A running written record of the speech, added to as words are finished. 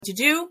to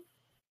do,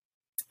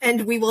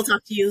 and we will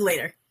talk to you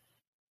later.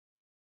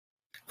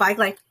 Bye,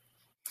 Clay.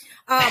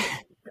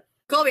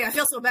 Colby, I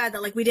feel so bad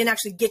that we didn't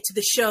actually get to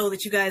the show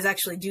that you guys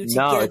actually do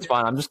together. No, it's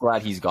fine. I'm just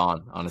glad he's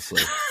gone,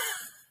 honestly.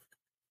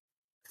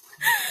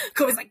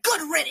 Colby's like,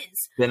 good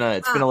riddance.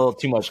 It's been a little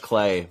too much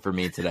Clay for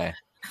me today.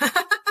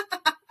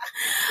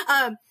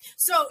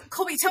 So,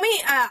 Colby, tell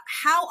me,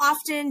 how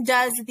often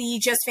does the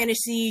Just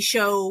Fantasy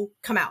show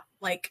come out?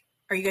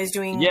 Are you guys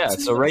doing? Yeah,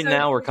 so right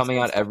now we're coming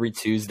out every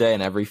Tuesday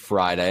and every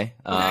Friday.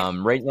 Okay.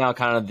 Right now,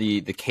 kind of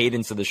the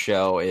cadence of the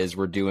show is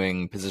we're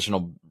doing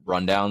positional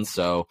rundowns.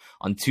 So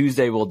on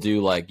Tuesday, we'll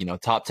do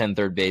top 10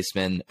 third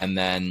baseman, and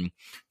then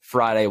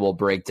Friday we'll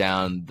break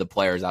down the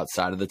players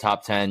outside of the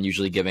top 10,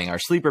 usually giving our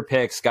sleeper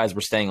picks, guys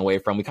we're staying away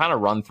from. We kind of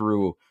run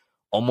through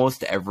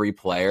almost every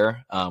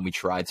player. We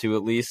try to,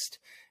 at least.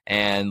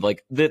 And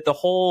the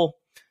whole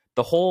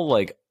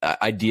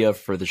idea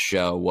for the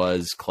show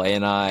was Clay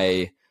and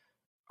I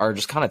are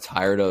just kind of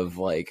tired of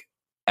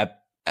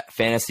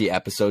fantasy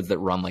episodes that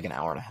run an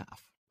hour and a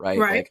half, right?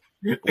 Right.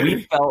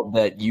 We felt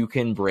that you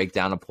can break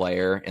down a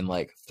player in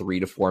 3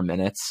 to 4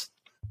 minutes,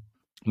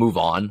 move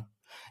on.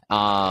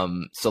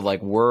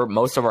 So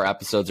most of our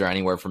episodes are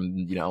anywhere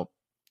from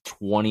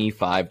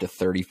 25 to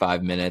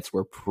 35 minutes.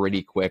 We're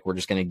pretty quick. We're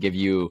just going to give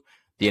you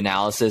the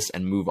analysis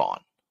and move on.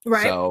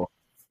 Right. So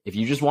if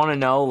you just want to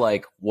know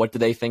what do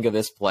they think of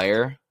this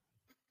player,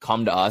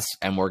 come to us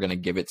and we're going to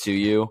give it to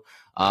you.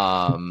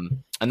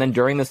 And then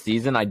during the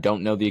season, I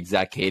don't know the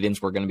exact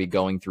cadence. We're going to be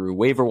going through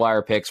waiver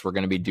wire picks. We're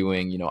going to be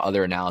doing,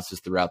 other analysis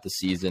throughout the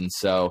season.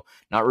 So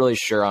not really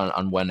sure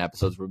on when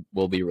episodes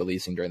we'll be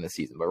releasing during the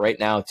season. But right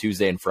now,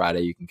 Tuesday and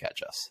Friday, you can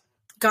catch us.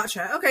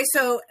 Gotcha. Okay,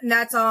 so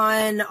that's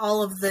on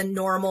all of the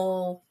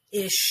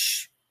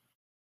normal-ish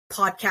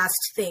podcast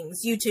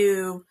things.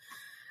 YouTube,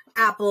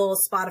 Apple,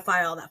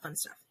 Spotify, all that fun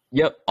stuff.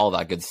 Yep, all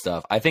that good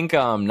stuff. I think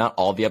not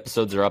all the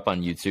episodes are up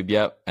on YouTube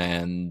yet,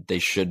 and they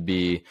should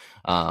be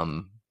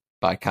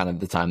by kind of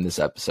the time this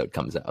episode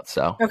comes out.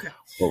 So okay,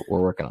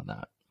 we're working on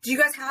that. Do you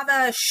guys have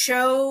a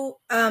show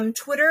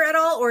Twitter at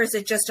all, or is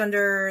it just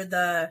under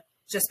the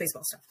Just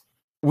Baseball stuff?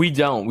 We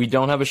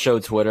don't have a show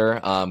Twitter.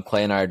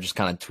 Clay and I are just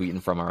kind of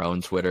tweeting from our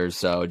own Twitters,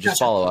 so just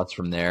follow us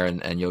from there,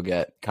 and you'll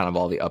get kind of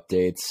all the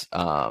updates.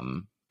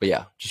 But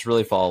yeah, just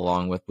really follow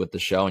along with the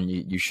show, and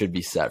you should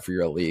be set for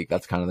your league.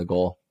 That's kind of the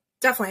goal.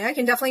 Definitely. I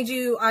can definitely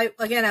do, I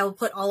will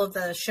put all of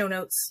the show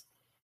notes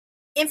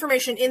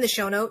information in the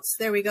show notes.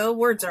 There we go.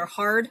 Words are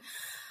hard,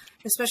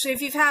 especially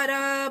if you've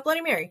had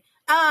Bloody Mary.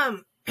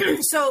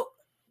 So,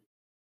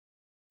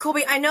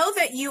 Colby, I know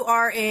that you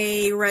are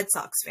a Red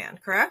Sox fan,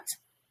 correct?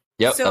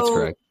 Yep, that's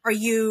correct. Are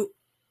you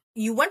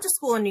went to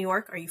school in New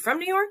York? Are you from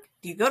New York?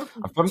 Do you go to?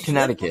 I'm from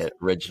Connecticut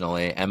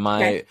originally, and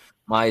my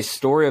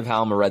story of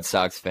how I'm a Red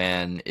Sox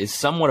fan is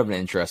somewhat of an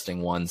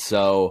interesting one.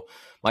 So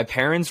my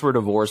parents were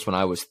divorced when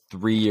I was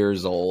 3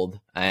 years old,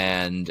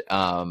 and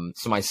so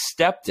my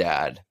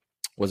stepdad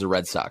was a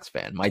Red Sox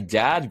fan. My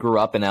dad grew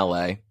up in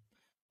LA,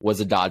 was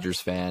a Dodgers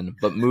fan,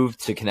 but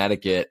moved to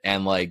Connecticut,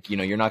 and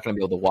you're not going to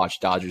be able to watch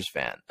Dodgers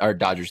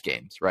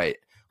games, right?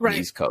 On the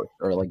East Coast,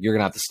 or you're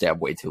gonna have to stay up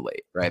way too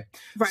late, right?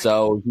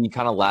 So he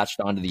kind of latched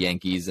onto the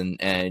Yankees, and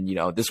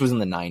this was in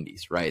the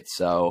 90s, right?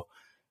 So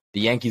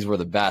the Yankees were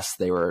the best.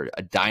 They were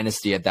a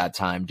dynasty at that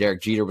time.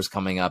 Derek Jeter was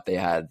coming up. They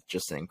had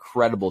just an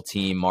incredible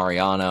team,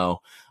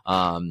 Mariano.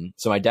 So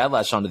my dad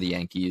latched onto the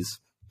Yankees,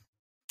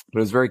 but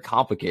it was very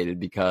complicated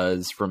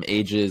because from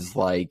ages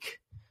 4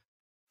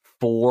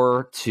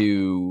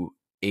 to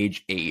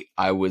age 8,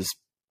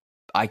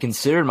 I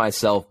considered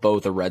myself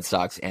both a Red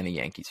Sox and a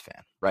Yankees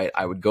fan, right?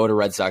 I would go to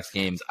Red Sox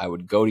games. I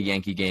would go to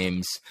Yankee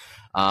games.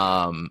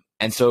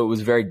 And so it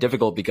was very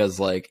difficult because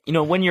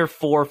when you're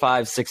 4,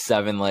 5, 6,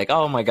 7,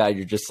 oh my God,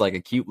 you're just a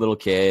cute little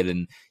kid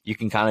and you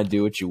can kind of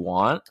do what you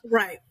want.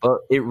 Right. But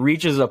it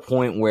reaches a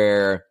point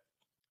where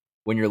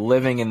when you're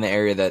living in the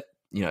area that,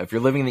 if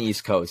you're living in the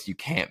East Coast, you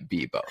can't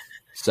be both.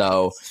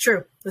 So it's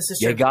true. This is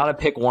true. You got to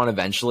pick one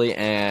eventually.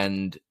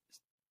 And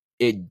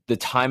the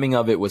timing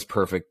of it was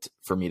perfect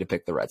for me to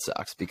pick the Red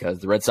Sox because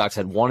the Red Sox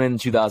had won in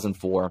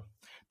 2004.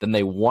 Then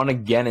they won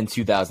again in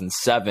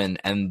 2007.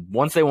 And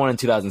once they won in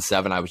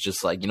 2007, I was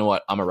just you know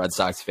what? I'm a Red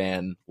Sox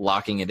fan,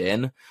 locking it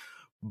in.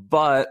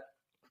 But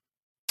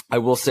I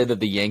will say that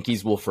the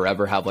Yankees will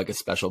forever have a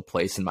special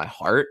place in my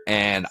heart.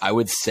 And I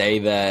would say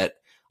that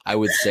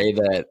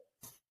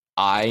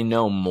I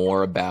know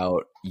more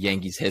about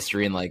Yankees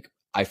history and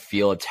I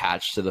feel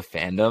attached to the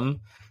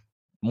fandom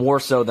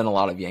more so than a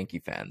lot of Yankee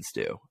fans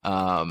do.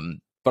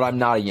 But I'm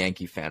not a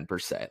Yankee fan per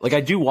se.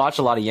 I do watch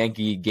a lot of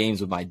Yankee games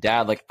with my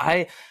dad.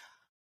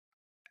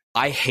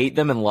 I hate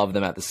them and love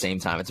them at the same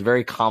time. It's a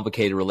very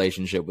complicated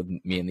relationship with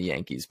me and the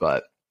Yankees,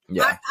 but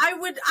yeah. I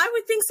would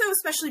think so,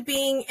 especially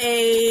being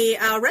a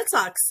Red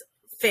Sox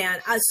fan.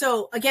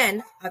 So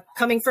again,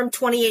 coming from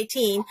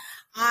 2018,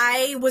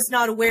 I was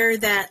not aware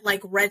that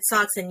Red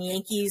Sox and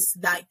Yankees,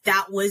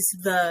 that was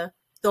the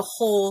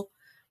whole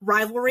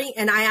rivalry.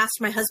 And I asked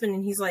my husband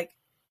and he's like,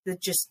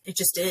 it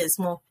just is.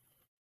 Well,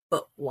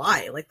 but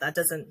why? That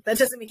doesn't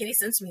make any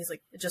sense to me. He's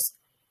like,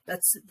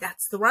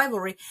 that's the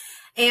rivalry.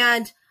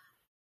 And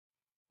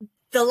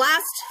the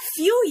last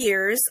few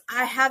years,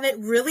 I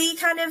haven't really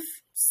kind of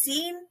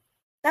seen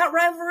that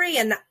rivalry,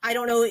 and I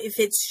don't know if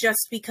it's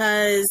just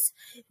because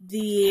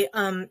the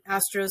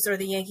Astros are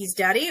the Yankees'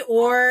 daddy,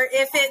 or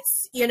if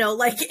it's,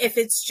 if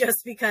it's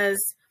just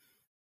because,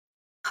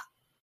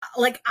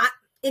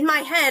 in my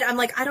head, I'm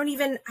like, I don't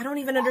even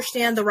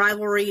understand the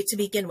rivalry to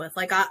begin with.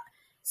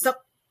 So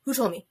who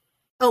told me?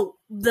 Oh,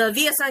 the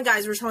VSN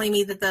guys were telling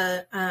me that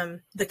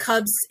the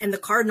Cubs and the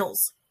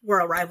Cardinals were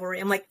a rivalry.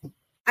 I'm like,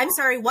 I'm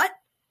sorry, what?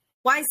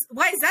 Why is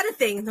that a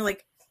thing? And they're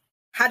like,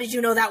 how did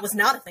you know that was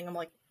not a thing? I'm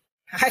like,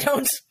 I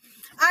don't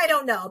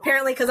know.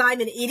 Apparently, because I'm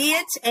an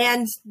idiot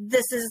and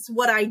this is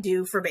what I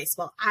do for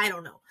baseball. I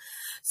don't know.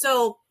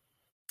 So,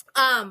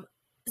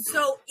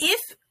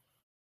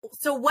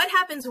 so what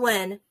happens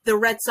when the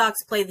Red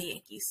Sox play the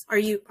Yankees? Are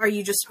you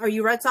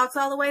Red Sox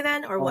all the way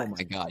then, or what? Oh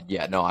my God.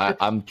 Yeah, no,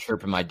 I'm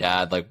chirping my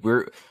dad.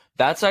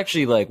 That's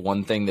actually like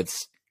one thing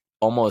that's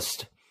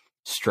almost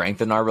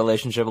strengthened our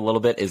relationship a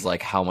little bit, is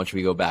like how much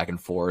we go back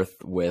and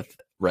forth with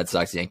Red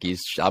Sox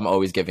Yankees. I'm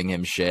always giving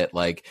him shit,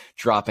 like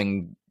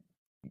dropping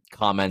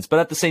comments, but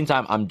at the same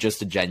time, I'm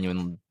just a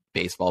genuine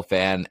baseball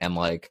fan, and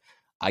like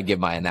I give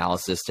my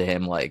analysis to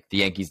him, like the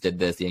Yankees did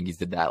this, the Yankees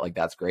did that, like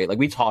that's great. Like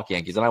we talk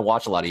Yankees, and I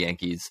watch a lot of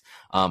Yankees.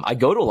 I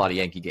go to a lot of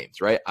Yankee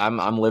games, right?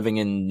 I'm living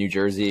in New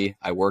Jersey.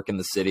 I work in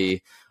the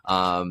city.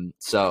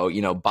 So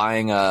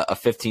buying a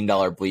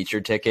 $15 bleacher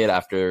ticket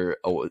after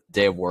a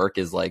day of work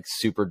is like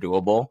super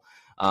doable.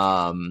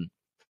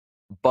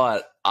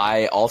 But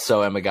I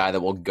also am a guy that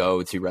will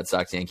go to Red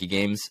Sox Yankee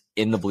games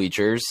in the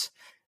bleachers,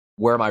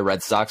 wear my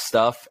Red Sox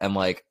stuff, and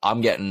like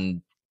I'm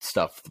getting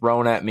stuff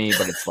thrown at me,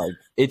 but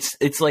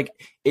it's like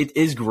it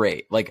is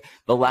great. Like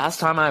the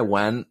last time I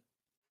went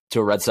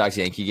to a Red Sox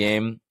Yankee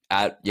game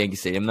at Yankee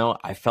Stadium, though,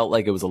 I felt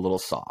like it was a little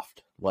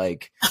soft.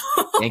 Like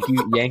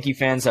Yankee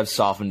fans have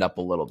softened up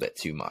a little bit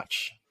too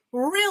much.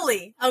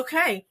 Really?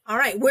 Okay. All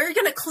right. We're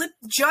gonna clip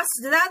just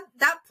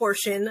that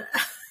portion,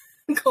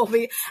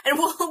 Colby, and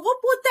we'll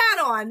put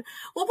that on.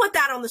 We'll put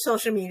that on the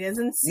social medias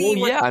and see.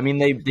 Well, yeah, I mean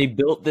they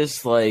built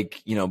this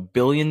like $1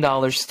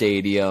 billion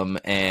stadium,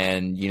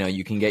 and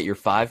you can get your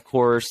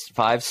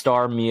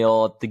 5-star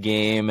meal at the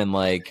game, and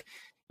like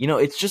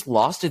it's just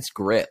lost its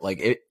grit.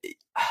 Like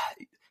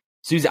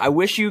Susie, I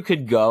wish you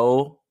could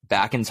go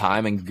back in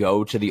time and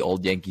go to the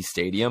old Yankee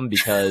Stadium,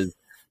 because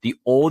the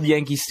old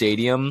Yankee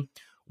Stadium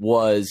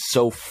was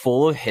so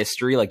full of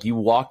history. Like you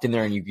walked in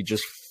there and you could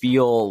just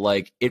feel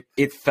like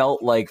it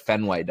felt like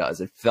Fenway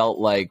does. It felt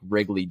like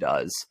Wrigley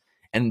does.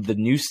 And the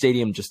new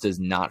stadium just does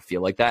not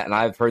feel like that. And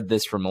I've heard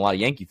this from a lot of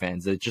Yankee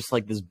fans, that it's just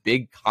like this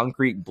big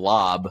concrete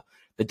blob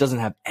that doesn't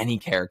have any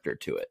character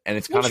to it. And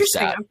it's kind of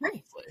sad.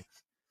 Okay.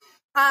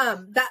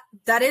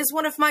 That is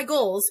one of my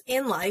goals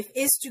in life,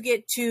 is to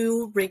get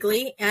to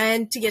Wrigley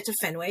and to get to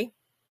Fenway.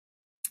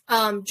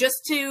 Just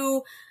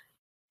to,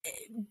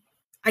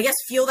 I guess,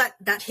 feel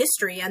that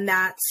history and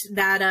that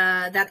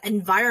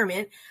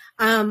environment.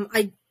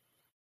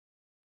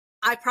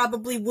 I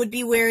probably would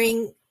be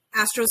wearing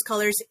Astros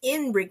colors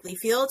in Wrigley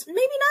Field, maybe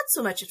not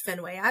so much at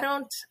Fenway. I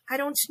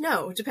don't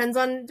know. Depends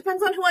on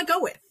who I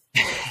go with.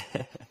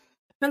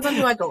 Depends on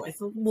who I go with.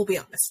 We'll be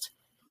honest.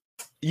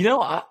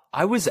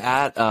 I was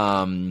at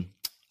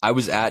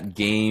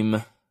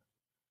game,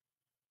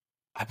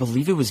 I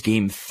believe it was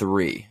game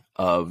 3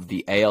 of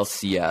the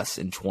ALCS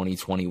in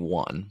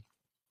 2021,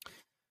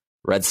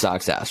 Red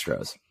Sox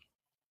Astros.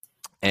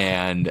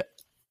 And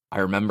I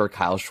remember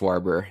Kyle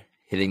Schwarber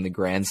hitting the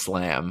grand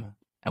slam,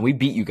 and we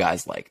beat you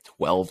guys like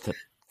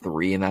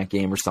 12-3 in that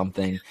game or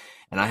something.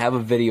 And I have a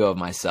video of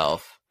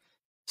myself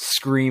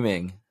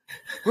screaming,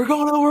 "We're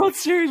going to the World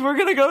Series. We're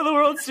going to go to the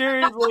World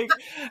Series."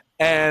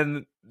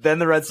 And then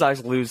the Red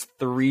Sox lose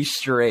 3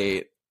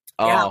 straight.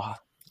 Oh,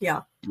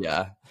 yeah.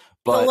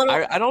 But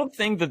I don't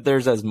think that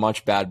there's as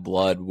much bad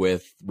blood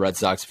with Red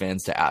Sox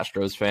fans to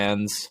Astros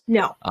fans.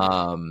 No.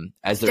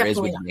 As there is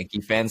with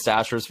Yankee fans to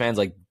Astros fans.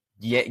 Like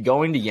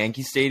going to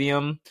Yankee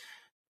Stadium,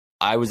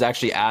 I was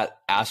actually at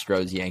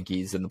Astros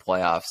Yankees in the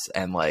playoffs,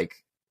 and like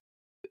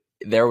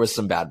there was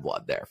some bad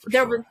blood there for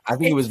sure. I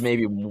think it was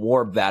maybe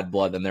more bad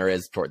blood than there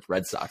is towards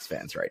Red Sox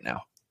fans right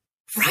now.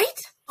 Right?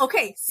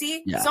 Okay.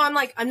 See? Yeah. So I'm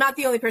not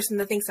the only person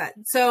that thinks that.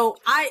 So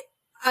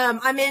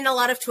I'm in a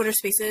lot of Twitter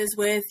spaces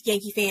with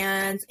Yankee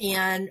fans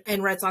and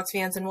Red Sox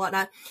fans and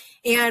whatnot.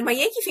 And my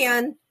Yankee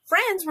fan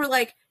friends were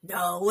like,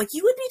 no, like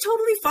you would be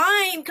totally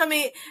fine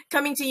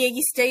coming to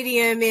Yankee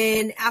Stadium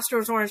in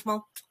Astros orange.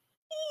 Well,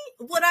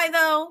 would I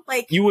though?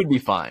 Like you would be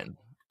fine.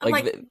 I'm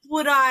like,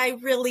 would I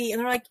really? And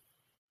they're like,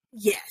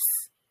 yes.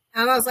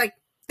 And I was like,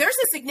 there's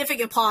a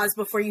significant pause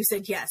before you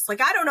said yes.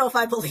 Like, I don't know if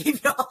I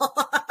believe y'all.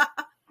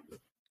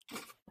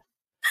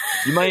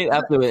 You might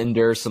have to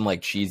endure some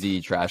like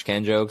cheesy trash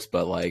can jokes,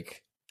 but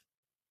like,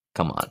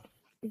 come on.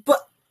 But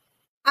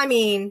I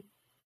mean,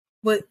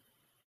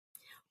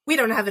 we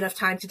don't have enough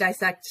time to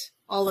dissect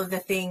all of the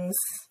things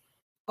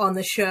on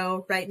the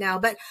show right now.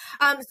 But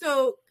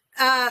so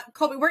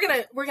Colby,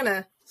 we're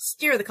gonna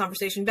steer the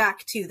conversation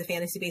back to the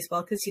fantasy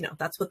baseball, because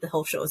that's what the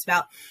whole show is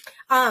about.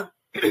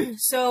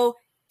 So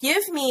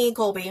give me,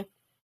 Colby,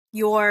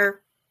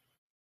 your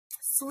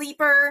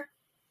sleeper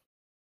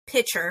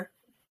pitcher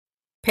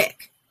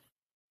pick.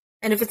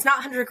 And if it's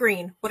not Hunter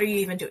Green, what are you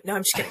even doing? No,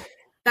 I'm just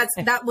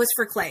kidding. That was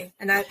for Clay,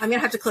 and I'm gonna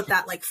have to clip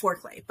that like for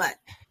Clay. But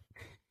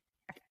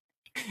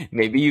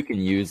maybe you can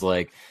use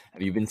like,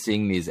 have you been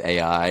seeing these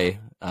AI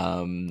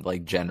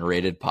like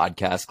generated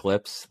podcast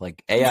clips?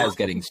 Like AI is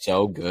getting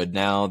so good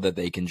now that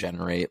they can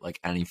generate like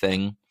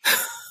anything.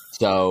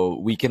 So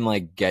we can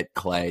like get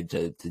Clay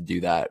to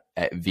do that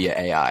via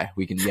AI.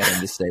 We can get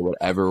him to say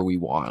whatever we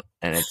want,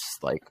 and it's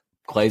like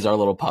Clay's our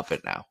little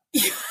puppet now.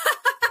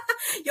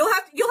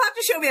 You'll have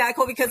to show me that,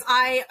 Colby, because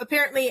I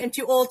apparently am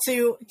too old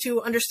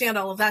to understand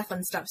all of that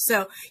fun stuff.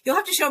 So you'll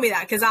have to show me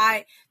that, because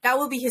that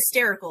will be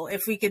hysterical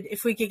if we could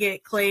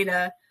get Clay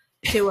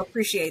to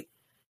appreciate.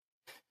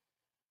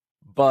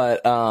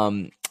 But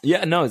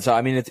yeah, no. So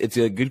I mean, it's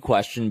a good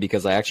question,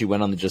 because I actually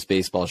went on the Just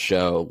Baseball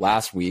show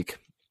last week,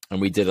 and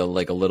we did a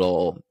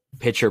little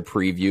pitcher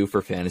preview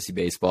for fantasy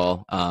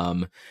baseball,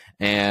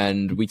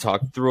 and we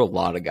talked through a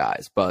lot of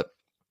guys, but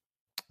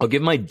I'll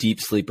give my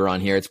deep sleeper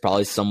on here. It's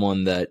probably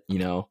someone that, you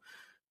know,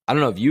 I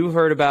don't know if you've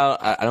heard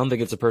about. I don't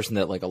think it's a person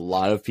that like a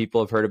lot of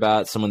people have heard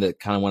about. Someone that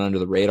kind of went under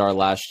the radar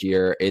last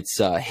year. It's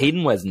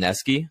Hayden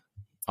Wesneski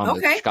on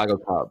the Chicago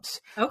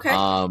Cubs.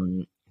 Okay.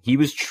 He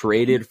was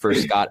traded for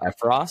Scott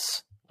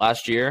Efros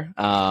last year.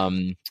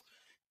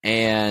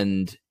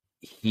 And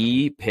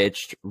he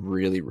pitched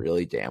really,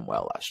 really damn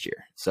well last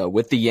year. So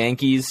with the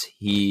Yankees,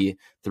 he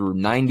threw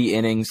 90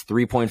 innings,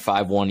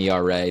 3.51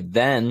 ERA.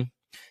 Then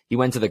he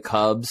went to the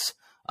Cubs,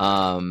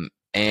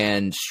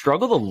 and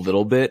struggled a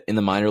little bit in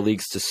the minor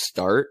leagues to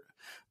start,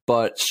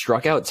 but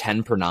struck out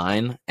 10 per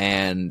 9,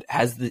 and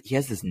he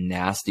has this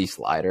nasty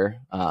slider.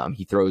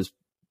 He throws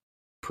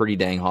pretty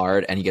dang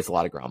hard, and he gets a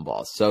lot of ground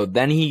balls. So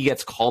then he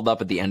gets called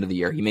up at the end of the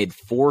year. He made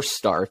 4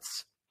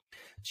 starts,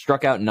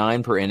 struck out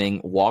 9 per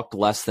inning, walked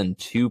less than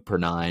 2 per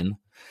 9,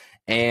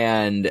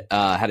 and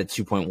had a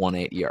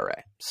 2.18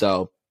 ERA.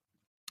 So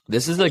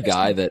this is a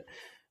guy that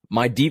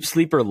my deep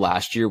sleeper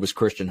last year was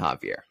Christian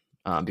Javier.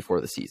 Before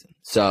the season.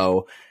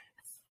 So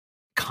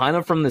kind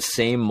of from the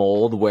same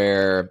mold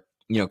where,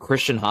 you know,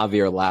 Christian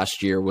Javier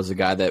last year was a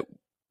guy that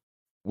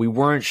we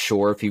weren't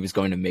sure if he was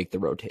going to make the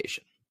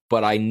rotation,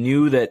 but I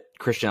knew that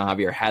Christian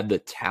Javier had the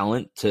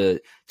talent to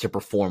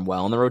perform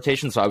well in the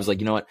rotation. So I was like,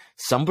 you know what,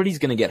 somebody's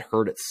going to get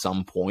hurt at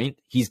some point.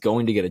 He's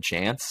going to get a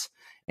chance,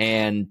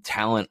 and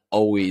talent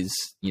always,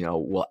 you know,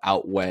 will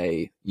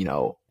outweigh, you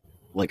know,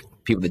 like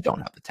people that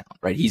don't have the talent,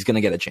 right? He's going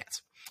to get a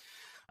chance.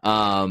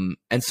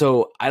 And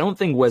so I don't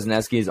think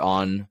Wesneski is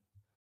on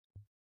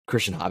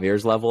Christian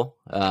Javier's level,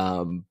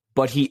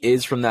 but he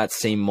is from that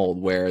same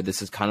mold where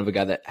this is kind of a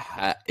guy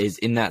that is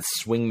in that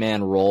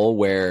swingman role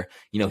where,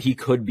 you know, he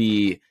could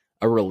be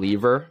a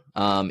reliever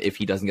if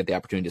he doesn't get the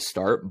opportunity to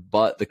start,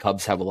 but the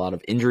Cubs have a lot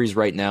of injuries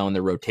right now in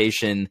their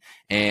rotation,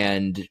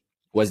 and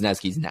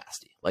Wesneski's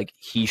nasty. Like,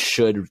 he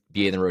should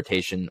be in the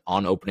rotation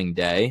on opening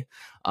day.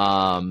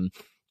 And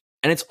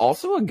it's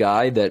also a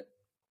guy that,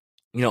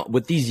 you know,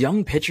 with these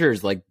young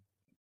pitchers, like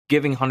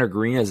giving Hunter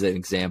Green as an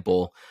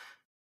example,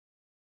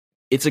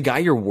 it's a guy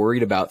you're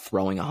worried about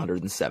throwing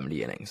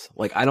 170 innings.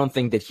 Like, I don't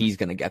think that he's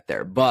going to get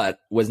there, but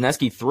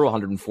Wesneski threw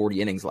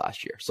 140 innings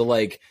last year. So,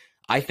 like,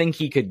 I think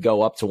he could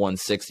go up to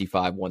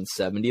 165,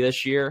 170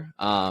 this year,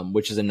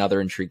 which is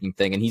another intriguing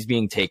thing. And he's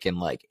being taken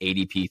like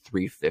ADP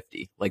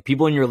 350. Like,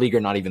 people in your league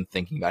are not even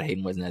thinking about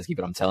Hayden Wesneski,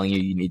 but I'm telling you,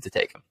 you need to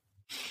take him.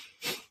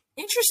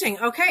 Interesting.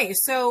 Okay,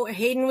 so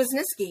Hayden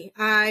Wesneski,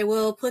 I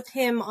will put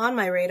him on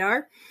my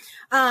radar.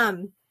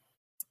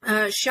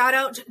 Shout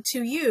out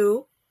to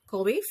you,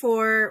 Colby,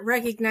 for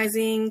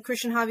recognizing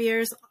Christian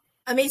Javier's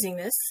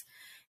amazingness.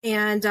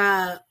 And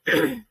I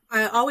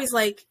always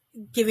like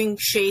giving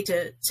shade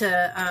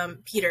to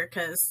Peter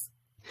because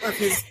of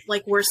his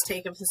like worst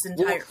take of this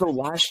entire. Well, so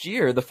last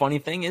year, the funny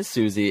thing is,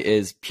 Susie,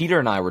 is Peter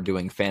and I were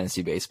doing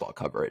fantasy baseball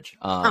coverage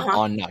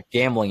on not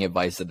gambling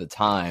advice at the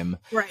time,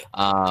 right?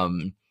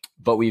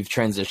 But we've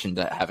transitioned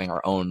to having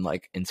our own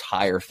like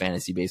entire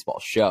fantasy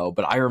baseball show.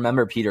 But I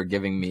remember Peter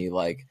giving me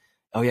like,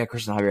 "Oh yeah,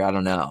 Christian Javier, I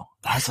don't know."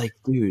 I was like,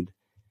 "Dude,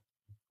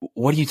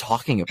 what are you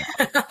talking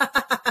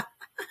about?"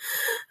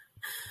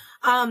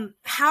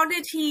 How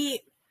did he?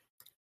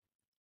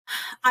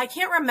 I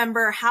can't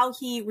remember how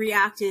he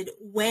reacted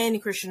when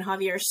Christian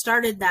Javier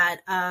started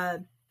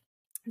that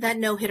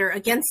no-hitter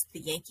against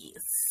the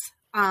Yankees.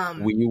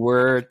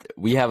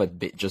 We have a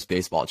Just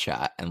Baseball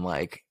chat, and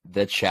like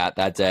the chat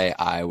that day,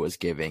 I was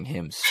giving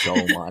him so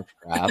much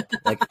crap.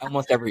 Like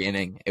almost every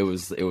inning, it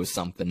was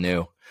something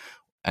new,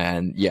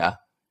 and yeah,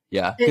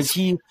 because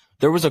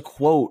there was a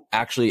quote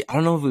actually. I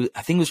don't know if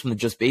I think it was from the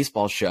Just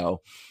Baseball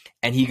show,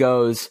 and he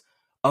goes,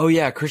 "Oh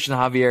yeah, Christian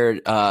Javier,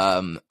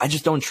 I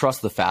just don't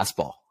trust the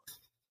fastball."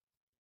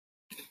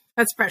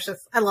 That's precious.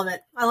 I love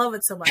it. I love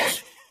it so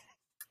much.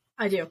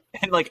 I do.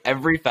 And like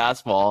every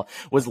fastball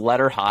was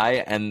letter high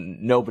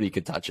and nobody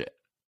could touch it.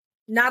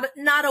 Not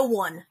a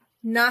one.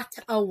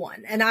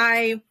 And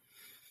I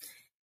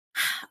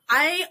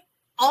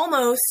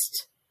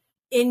almost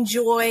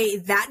enjoy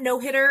that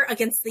no-hitter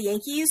against the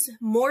Yankees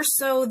more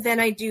so than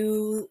I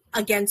do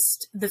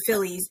against the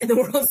Phillies in the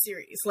World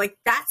Series. Like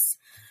that's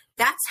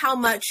how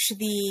much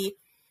the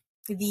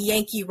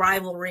Yankee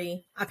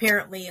rivalry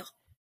apparently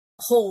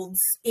holds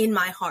in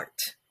my heart.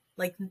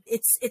 Like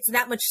it's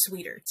that much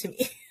sweeter to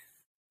me.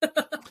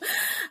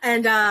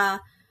 And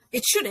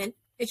it shouldn't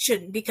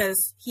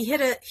because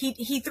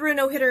he threw a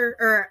no-hitter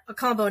or a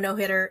combo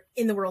no-hitter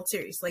in the World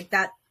Series. Like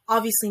that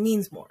obviously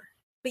means more.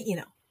 But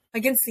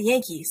against the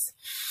Yankees,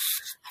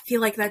 I feel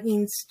like that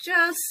means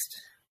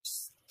just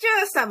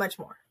that much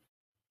more.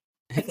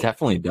 It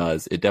definitely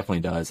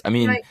does. I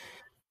mean,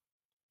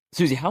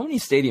 Susie, how many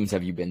stadiums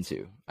have you been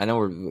to? I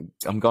know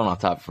I'm going off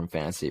topic from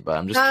fantasy, but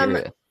I'm just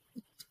curious.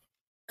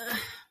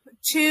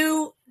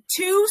 Two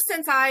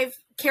since I've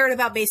cared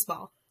about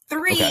baseball.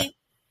 3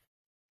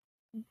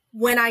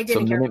 when I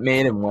didn't care. So Minute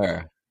Maid and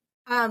where?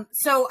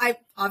 So I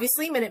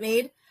obviously Minute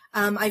Maid.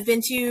 I've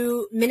been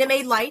to Minute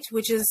Maid Light,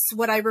 which is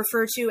what I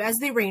refer to as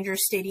the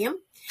Rangers Stadium.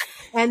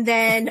 And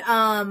then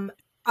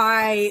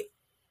I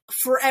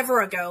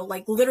forever ago,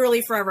 like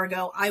literally forever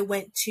ago, I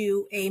went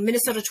to a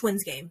Minnesota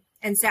Twins game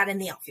and sat in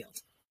the outfield.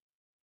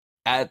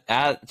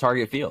 At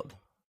Target Field?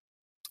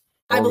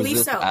 I believe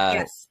so,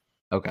 yes.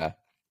 Okay.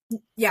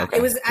 Yeah, okay.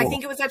 It was. Cool. I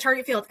think it was at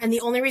Target Field. And the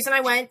only reason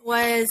I went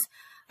was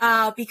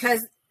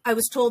because I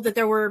was told that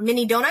there were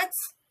mini donuts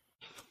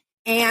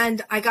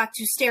and I got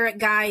to stare at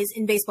guys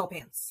in baseball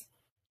pants.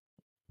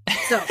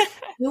 So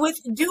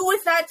do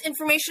with that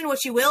information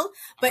what you will,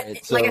 but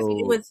like I said,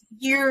 it was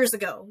years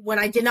ago when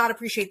I did not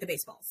appreciate the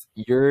baseballs.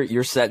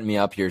 You're setting me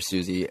up here,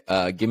 Susie.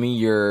 Give me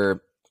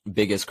your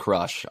biggest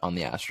crush on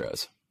the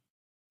Astros.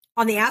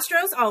 On the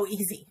Astros? Oh,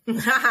 easy.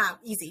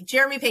 Easy.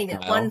 Jeremy Pena,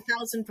 1,000%.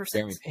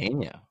 Jeremy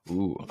Pena.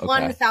 Ooh, okay.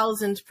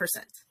 1,000%.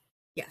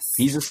 Yes.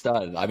 He's a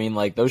stud. I mean,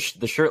 like the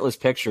shirtless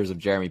pictures of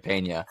Jeremy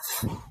Pena.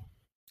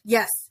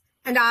 Yes.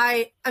 And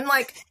I'm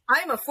like,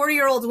 I'm a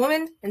 40-year-old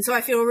woman, and so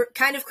I feel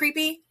kind of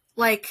creepy,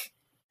 like,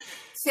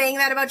 saying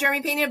that about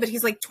Jeremy Pena, but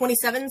he's, like,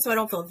 27, so I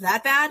don't feel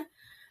that bad.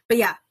 But,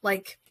 yeah,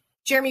 like,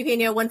 Jeremy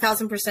Pena,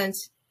 1,000%,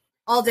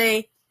 all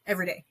day,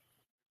 every day.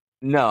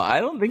 No,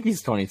 I don't think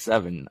he's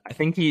 27. I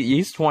think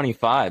he's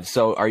 25.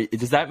 So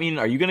does that mean,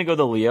 are you going to go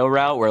the Leo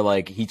route where,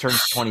 like, he turns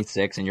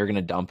 26 and you're going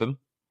to dump him?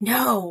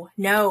 No.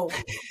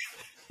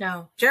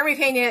 Jeremy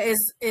Pena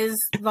is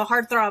the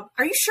heartthrob.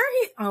 Are you sure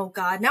oh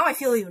God, now I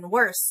feel even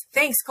worse.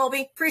 Thanks,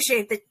 Colby.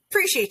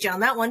 Appreciate you on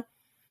that one.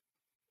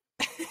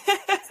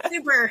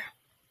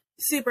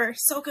 Super.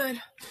 So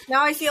good.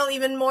 Now I feel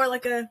even more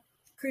like a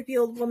creepy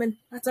old woman.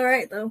 That's all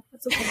right though.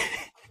 That's okay.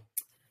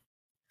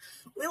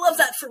 We love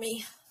that for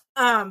me.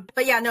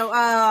 But yeah,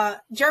 no,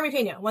 Jeremy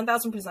Pena,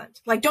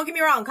 1,000%. Like, don't get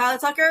me wrong, Kyle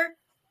Tucker,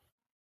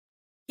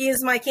 he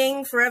is my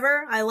king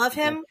forever. I love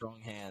him.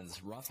 Strong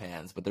hands, rough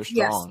hands, but they're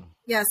strong.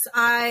 Yes.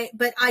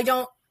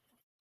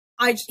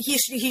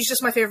 He's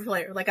just my favorite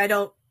player. Like, I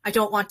don't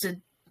want to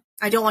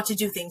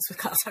do things with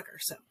Kyle Tucker.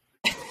 So,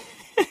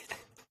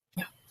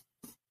 yeah.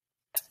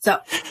 So.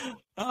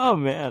 Oh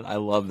man, I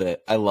love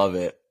it.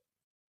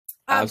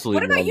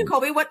 Absolutely. What about you,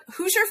 Colby?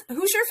 Who's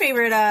your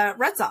favorite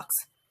Red Sox?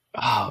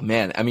 Oh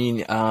man, I mean,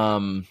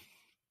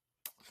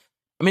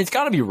 it's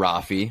got to be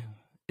Rafi.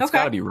 It's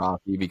got to be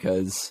Rafi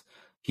because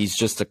he's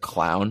just a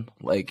clown.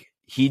 Like,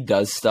 he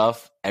does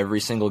stuff every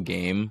single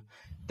game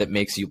that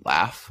makes you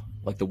laugh.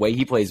 Like, the way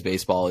he plays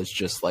baseball is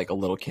just like a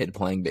little kid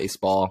playing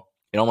baseball.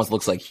 It almost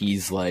looks like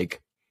he's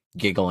like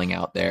giggling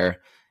out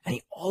there. And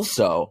he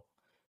also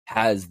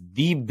has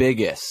the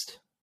biggest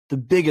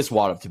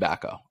wad of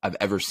tobacco I've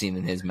ever seen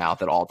in his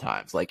mouth at all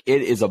times. Like,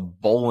 it is a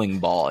bowling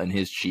ball in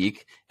his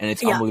cheek, and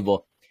it's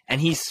unbelievable. And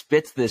he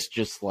spits this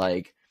just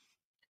like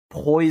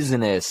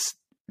poisonous,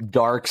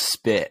 dark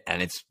spit,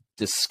 and it's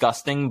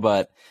disgusting,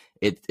 but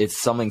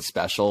it's something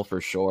special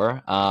for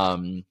sure.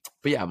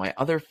 But yeah, my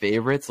other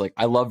favorites, like,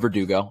 I love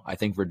Verdugo. I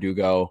think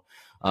Verdugo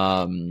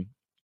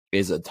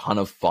is a ton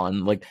of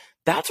fun. Like,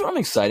 that's what I'm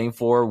excited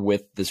for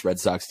with this Red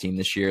Sox team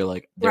this year.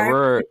 Like,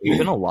 there's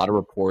been a lot of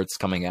reports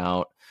coming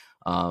out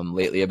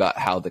lately about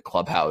how the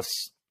clubhouse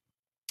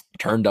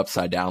turned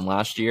upside down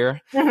last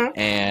year. Mm-hmm.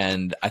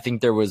 And I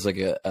think there was like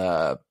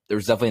there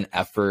was definitely an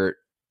effort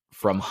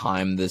from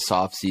Heim this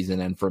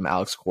offseason and from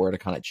Alex Cora to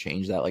kind of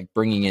change that, like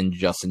bringing in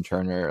Justin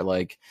Turner,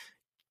 like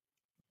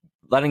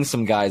letting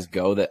some guys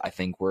go that I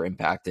think were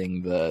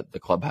impacting the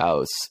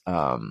clubhouse.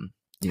 How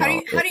do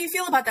you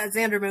feel about that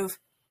Xander move?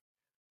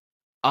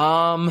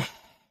 I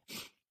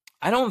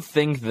don't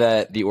think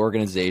that the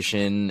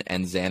organization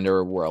and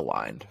Xander were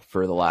aligned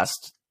for the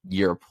last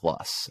year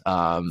plus.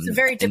 It's a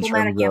very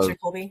diplomatic answer,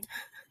 Colby.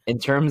 In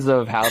terms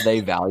of how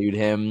they valued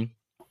him,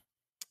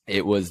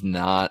 it was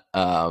not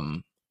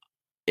the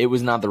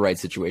right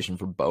situation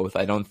for both.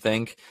 I don't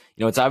think,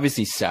 it's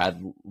obviously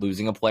sad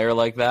losing a player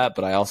like that,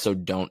 but I also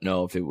don't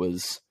know if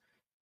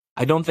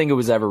I don't think it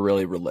was ever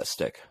really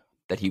realistic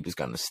that he was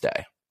going to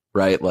stay,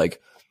 right?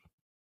 Like,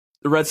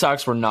 the Red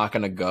Sox were not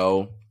going to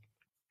go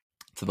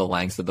to the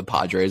lengths that the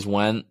Padres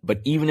went,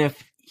 but even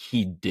if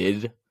he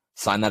did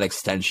sign that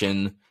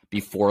extension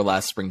before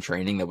last spring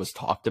training that was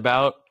talked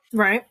about,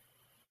 right?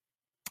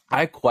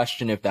 I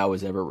question if that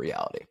was ever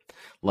reality.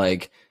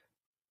 Like,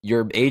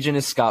 your agent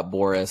is Scott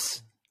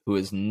Boras, who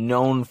is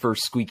known for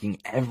squeaking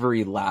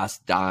every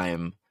last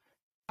dime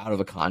out of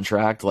a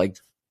contract. Like,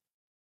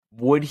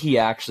 would he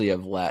actually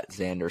have let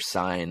Xander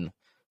sign,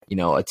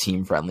 a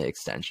team-friendly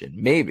extension?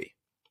 Maybe.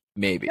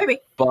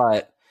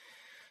 But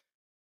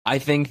I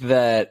think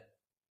that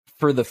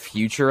for the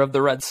future of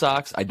the Red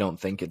Sox, I don't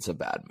think it's a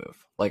bad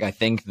move. Like, I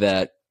think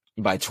that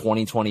by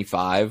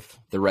 2025,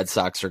 the Red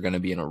Sox are going to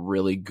be in a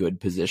really good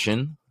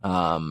position.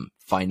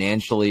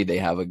 Financially, they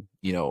have a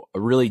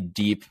really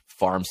deep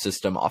farm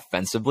system.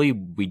 Offensively,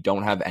 we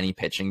don't have any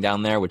pitching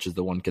down there, which is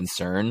the one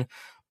concern.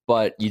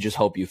 But you just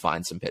hope you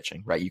find some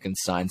pitching, right? You can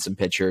sign some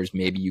pitchers.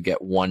 Maybe you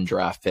get one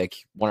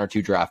or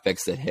two draft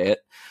picks that hit.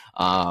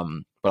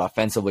 But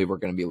offensively, we're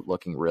going to be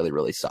looking really,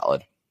 really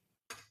solid.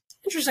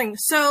 Interesting.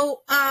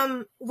 So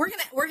we're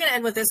gonna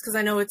end with this because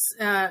I know it's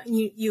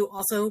you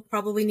also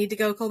probably need to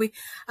go, Colby.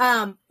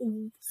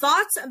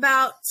 Thoughts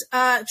about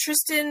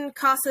Tristan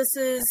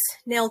Casas's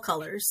nail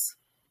colors?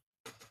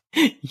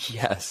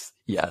 Yes.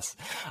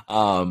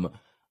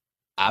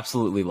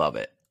 Absolutely love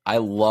it. I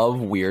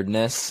love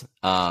weirdness.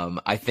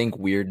 I think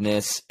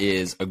weirdness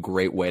is a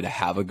great way to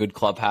have a good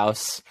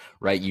clubhouse,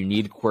 right? You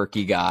need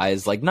quirky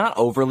guys, like not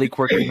overly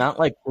quirky, not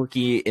like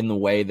quirky in the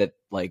way that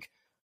like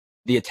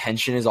the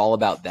attention is all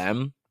about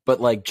them,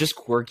 but like just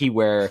quirky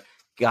where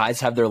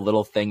guys have their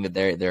little thing that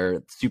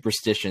they're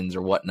superstitions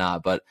or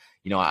whatnot. But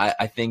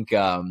I think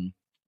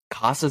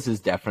Casas is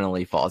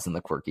definitely falls in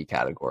the quirky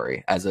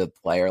category as a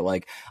player.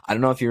 Like, I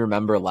don't know if you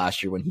remember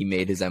last year when he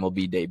made his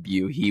MLB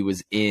debut, he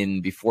was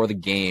in before the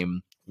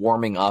game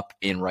warming up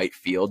in right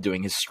field,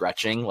 doing his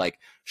stretching, like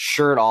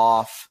shirt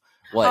off,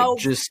 like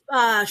shoeless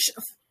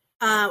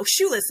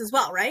as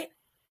well, right?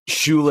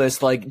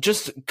 Shoeless, like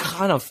just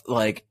kind of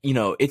like,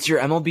 it's your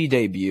MLB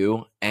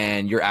debut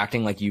and you're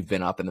acting like you've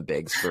been up in the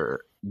bigs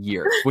for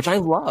years, which I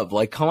love.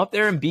 Like, come up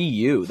there and be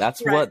you.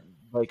 That's right.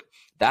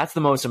 That's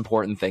the most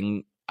important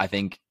thing, I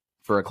think,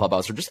 for a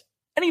clubhouse or just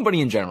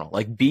anybody in general.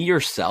 Like, be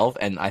yourself.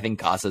 And I think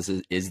Casas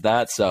is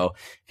that. So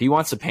if he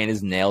wants to paint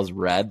his nails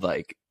red,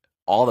 like,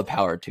 all the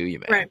power to you,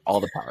 man. Right. All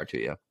the power to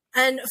you.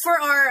 And for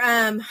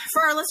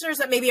our listeners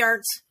that maybe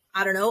aren't,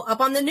 I don't know,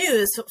 up on the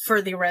news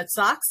for the Red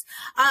Sox,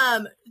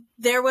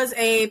 there was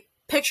a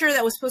picture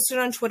that was posted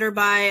on Twitter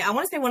by, I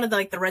want to say one of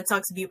the Red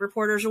Sox beat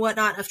reporters or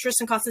whatnot, of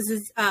Tristan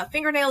Casas'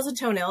 fingernails and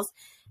toenails.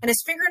 And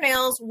his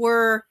fingernails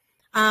were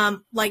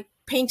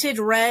painted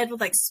red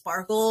with like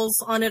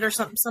sparkles on it or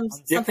something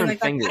like that.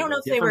 Fingers. I don't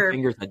know if they were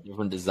fingers had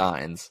different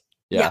designs.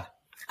 Yeah.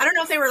 I don't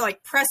know if they were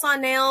like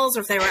press-on nails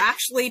or if they were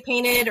actually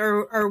painted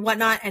or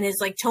whatnot, and his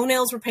like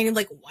toenails were painted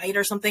like white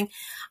or something.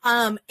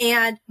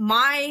 And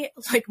my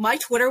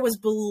Twitter was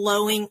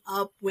blowing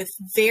up with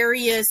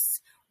various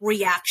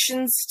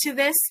reactions to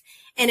this,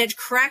 and it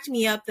cracked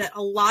me up that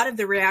a lot of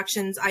the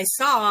reactions I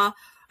saw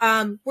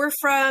were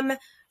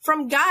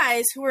from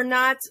guys who were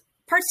not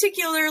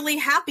particularly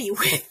happy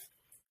with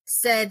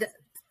said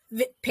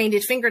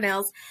painted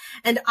fingernails,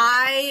 and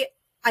I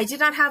did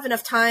not have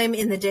enough time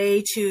in the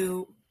day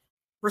to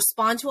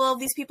respond to all of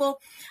these people,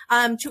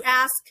 to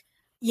ask,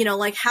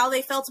 how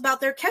they felt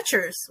about their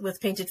catchers with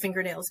painted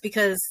fingernails,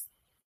 because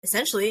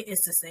essentially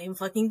it's the same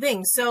fucking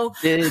thing. So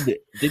did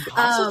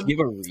Casas give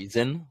a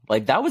reason?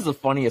 Like, that was the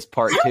funniest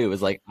part too,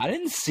 is like, I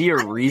didn't see a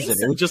reason.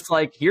 So. It was just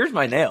like, here's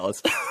my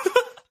nails.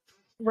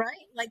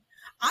 Right? Like,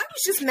 I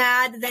was just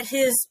mad that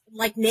his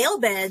like nail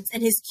beds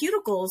and his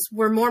cuticles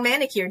were more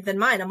manicured than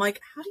mine. I'm like,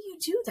 how do you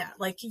do that?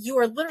 Like, you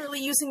are literally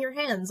using your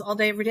hands all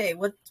day, every day.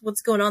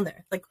 What's going on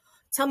there? Like,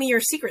 tell me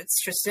your secrets,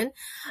 Tristan.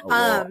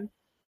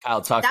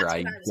 Kyle Tucker,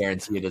 I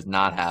guarantee you, does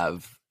not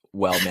have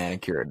well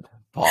manicured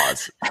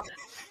paws.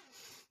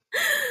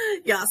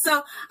 Yeah.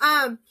 So,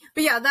 but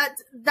yeah, that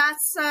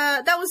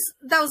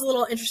was a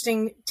little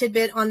interesting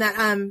tidbit on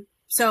that.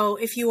 So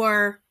if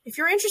you're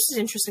interested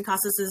in Tristan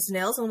Casas'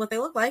 nails and what they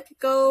look like,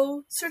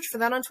 go search for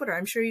that on Twitter.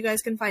 I'm sure you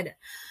guys can find it.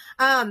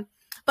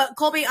 But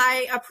Colby,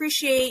 I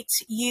appreciate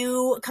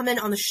you coming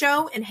on the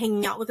show and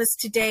hanging out with us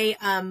today.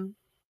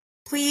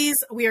 Please,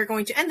 we are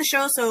going to end the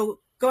show, so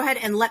go ahead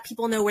and let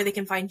people know where they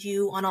can find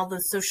you on all the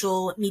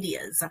social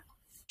medias.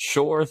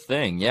 Sure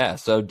thing. Yeah.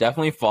 So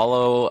definitely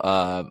follow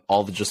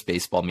all the Just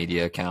Baseball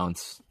media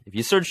accounts. If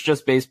you search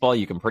Just Baseball,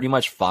 you can pretty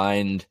much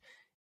find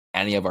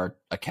any of our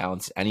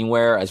accounts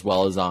anywhere, as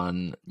well as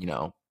on,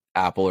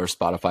 Apple or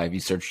Spotify. If you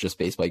search Just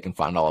Baseball, you can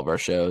find all of our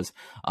shows.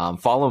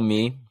 Follow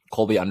me,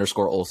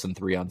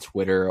 Colby_Olson3 on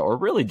Twitter, or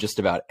really just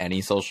about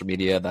any social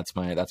media. That's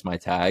my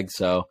tag.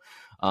 So,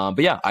 but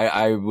yeah,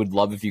 I would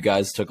love if you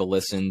guys took a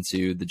listen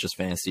to the Just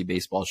Fantasy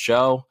Baseball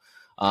show.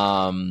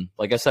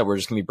 Like I said, we're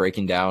just gonna be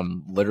breaking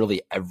down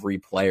literally every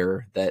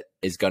player that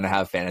is going to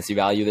have fantasy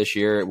value this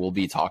year. It will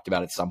be talked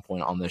about at some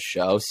point on this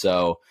show.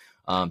 So,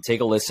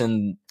 take a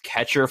listen.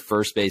 Catcher,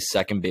 first base,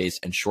 second base,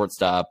 and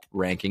shortstop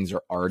rankings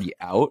are already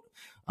out.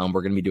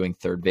 We're going to be doing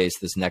third base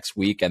this next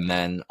week, and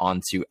then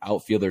on to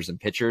outfielders and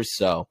pitchers.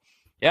 So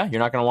yeah, you're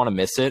not going to want to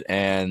miss it.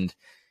 And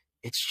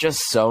it's just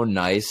so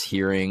nice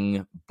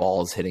hearing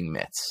balls hitting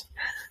mitts.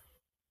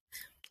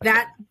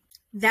 That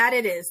That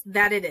it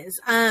is.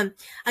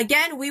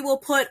 Again, we will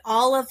put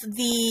all of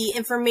the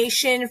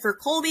information for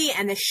Colby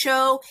and the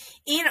show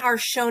in our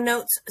show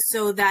notes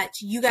so that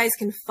you guys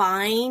can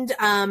find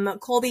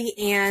Colby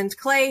and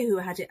Clay, who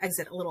had to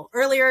exit a little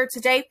earlier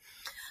today.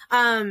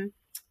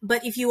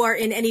 But if you are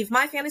in any of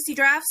my fantasy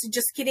drafts,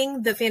 just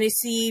kidding, the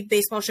fantasy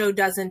baseball show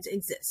doesn't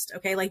exist.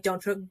 Okay, like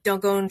don't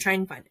go and try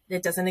and find it.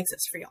 It doesn't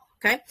exist for y'all.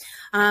 Okay,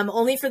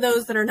 only for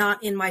those that are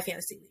not in my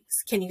fantasy leagues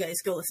can you guys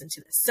go listen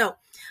to this. So,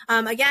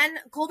 again,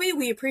 Colby,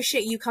 we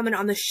appreciate you coming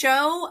on the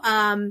show.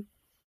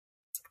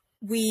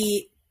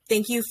 We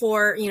thank you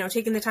for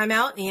taking the time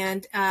out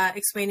and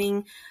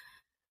explaining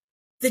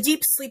the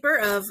deep sleeper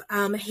of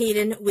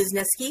Hayden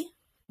Wisniewski.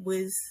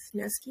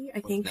 I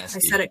think I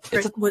said it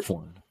correct.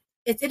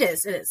 It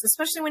is,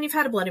 especially when you've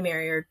had a Bloody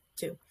Mary or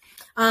two.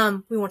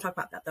 We won't talk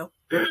about that, though.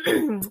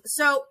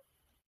 So,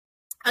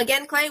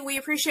 again, Clay, we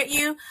appreciate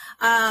you.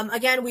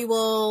 Again, we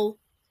will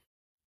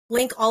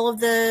link all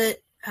of the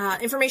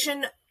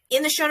information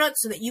in the show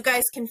notes so that you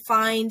guys can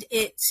find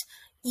it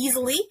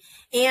easily.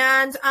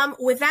 And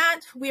with that,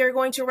 we are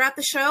going to wrap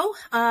the show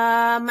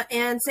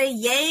and say,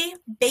 yay,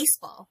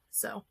 baseball.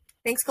 So,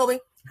 thanks, Colby.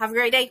 Have a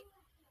great day.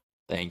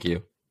 Thank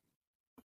you.